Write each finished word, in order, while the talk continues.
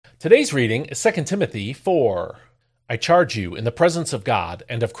Today's reading is 2 Timothy 4. I charge you in the presence of God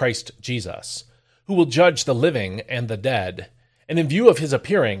and of Christ Jesus, who will judge the living and the dead, and in view of his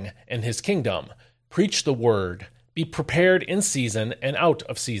appearing and his kingdom, preach the word, be prepared in season and out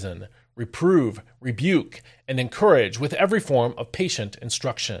of season, reprove, rebuke, and encourage with every form of patient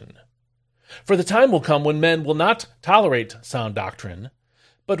instruction. For the time will come when men will not tolerate sound doctrine,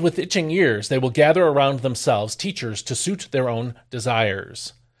 but with itching ears they will gather around themselves teachers to suit their own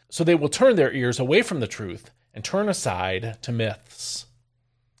desires. So they will turn their ears away from the truth and turn aside to myths.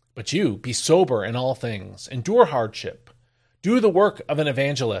 But you, be sober in all things, endure hardship, do the work of an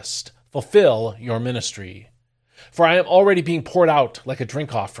evangelist, fulfill your ministry. For I am already being poured out like a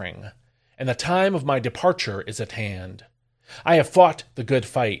drink offering, and the time of my departure is at hand. I have fought the good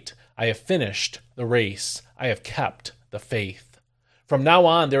fight, I have finished the race, I have kept the faith. From now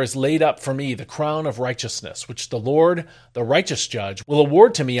on there is laid up for me the crown of righteousness, which the Lord, the righteous judge, will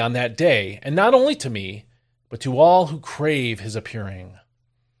award to me on that day, and not only to me, but to all who crave his appearing.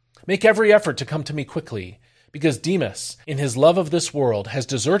 Make every effort to come to me quickly, because Demas, in his love of this world, has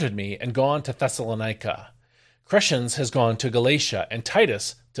deserted me and gone to Thessalonica. Crescens has gone to Galatia, and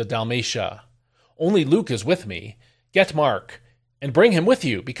Titus to Dalmatia. Only Luke is with me. Get Mark, and bring him with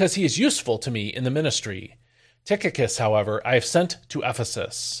you, because he is useful to me in the ministry. Tychicus, however, I have sent to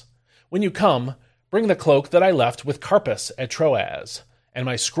Ephesus. When you come, bring the cloak that I left with Carpus at Troas, and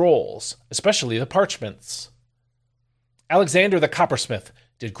my scrolls, especially the parchments. Alexander the coppersmith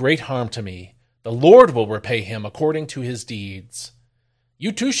did great harm to me. The Lord will repay him according to his deeds.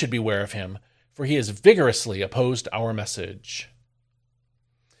 You too should beware of him, for he has vigorously opposed our message.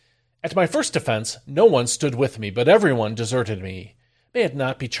 At my first defense, no one stood with me, but everyone deserted me. May it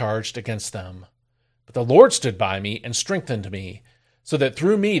not be charged against them. But the Lord stood by me and strengthened me, so that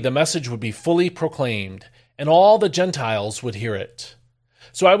through me the message would be fully proclaimed, and all the Gentiles would hear it.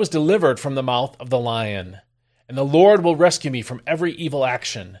 So I was delivered from the mouth of the lion, and the Lord will rescue me from every evil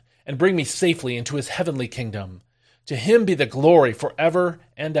action, and bring me safely into his heavenly kingdom. To him be the glory forever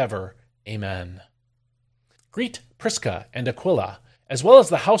and ever. Amen. Greet Prisca and Aquila, as well as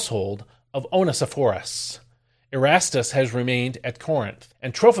the household of Onesiphorus. Erastus has remained at Corinth,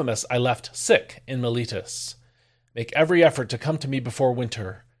 and Trophimus I left sick in Miletus. Make every effort to come to me before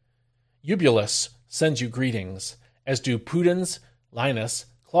winter. Eubulus sends you greetings, as do Pudens, Linus,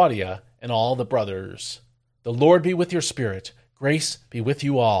 Claudia, and all the brothers. The Lord be with your spirit. Grace be with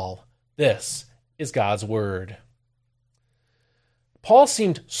you all. This is God's word. Paul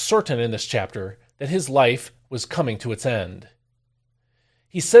seemed certain in this chapter that his life was coming to its end.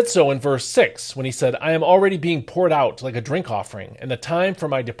 He said so in verse 6 when he said, I am already being poured out like a drink offering, and the time for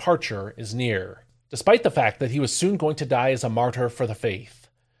my departure is near, despite the fact that he was soon going to die as a martyr for the faith.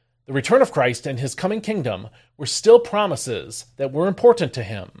 The return of Christ and his coming kingdom were still promises that were important to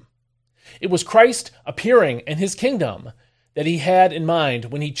him. It was Christ appearing in his kingdom that he had in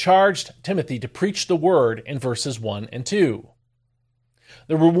mind when he charged Timothy to preach the word in verses 1 and 2.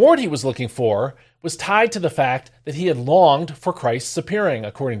 The reward he was looking for was tied to the fact that he had longed for Christ's appearing,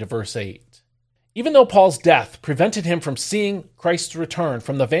 according to verse 8. Even though Paul's death prevented him from seeing Christ's return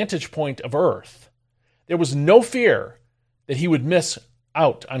from the vantage point of earth, there was no fear that he would miss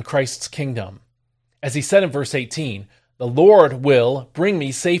out on Christ's kingdom. As he said in verse 18, the Lord will bring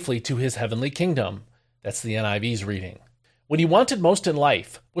me safely to his heavenly kingdom. That's the NIV's reading. What he wanted most in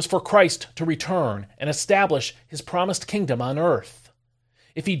life was for Christ to return and establish his promised kingdom on earth.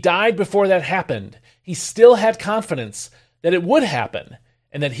 If he died before that happened, he still had confidence that it would happen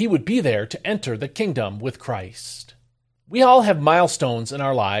and that he would be there to enter the kingdom with Christ. We all have milestones in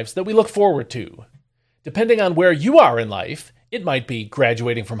our lives that we look forward to. Depending on where you are in life, it might be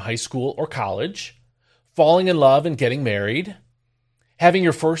graduating from high school or college, falling in love and getting married, having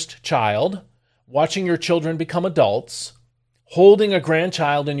your first child, watching your children become adults, holding a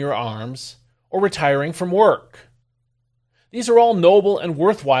grandchild in your arms, or retiring from work. These are all noble and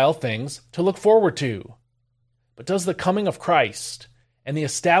worthwhile things to look forward to. But does the coming of Christ and the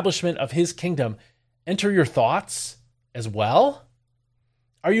establishment of his kingdom enter your thoughts as well?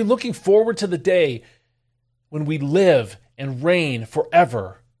 Are you looking forward to the day when we live and reign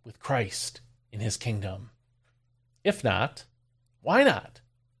forever with Christ in his kingdom? If not, why not?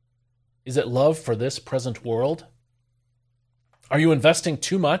 Is it love for this present world? Are you investing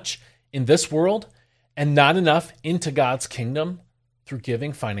too much in this world and not enough into God's kingdom through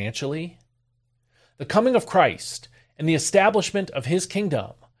giving financially? The coming of Christ and the establishment of his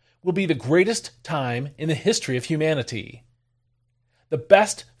kingdom will be the greatest time in the history of humanity. The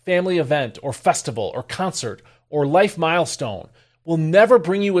best family event or festival or concert or life milestone will never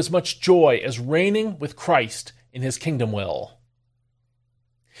bring you as much joy as reigning with Christ in his kingdom will.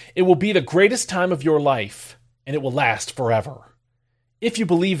 It will be the greatest time of your life, and it will last forever. If you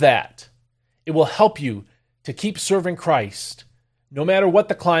believe that, it will help you to keep serving Christ, no matter what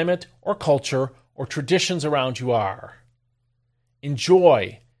the climate or culture or traditions around you are.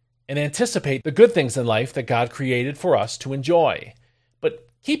 Enjoy and anticipate the good things in life that God created for us to enjoy. But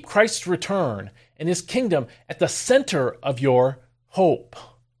keep Christ's return and his kingdom at the center of your hope.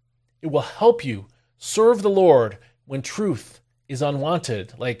 It will help you serve the Lord when truth is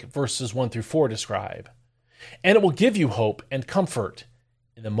unwanted, like verses 1 through 4 describe. And it will give you hope and comfort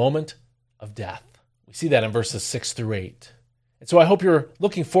in the moment of death. We see that in verses 6 through 8. And so I hope you're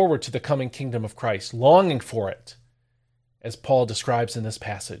looking forward to the coming kingdom of Christ, longing for it, as Paul describes in this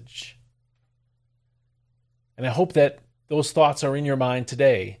passage. And I hope that those thoughts are in your mind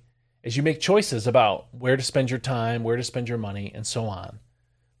today as you make choices about where to spend your time, where to spend your money, and so on.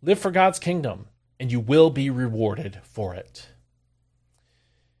 Live for God's kingdom, and you will be rewarded for it.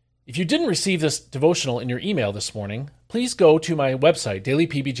 If you didn't receive this devotional in your email this morning, please go to my website,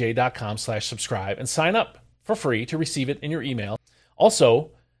 dailypbj.com/subscribe, and sign up for free to receive it in your email.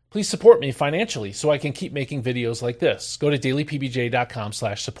 Also, please support me financially so I can keep making videos like this. Go to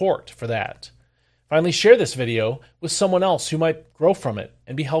dailypbj.com/support for that. Finally, share this video with someone else who might grow from it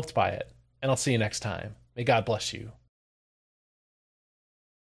and be helped by it. And I'll see you next time. May God bless you.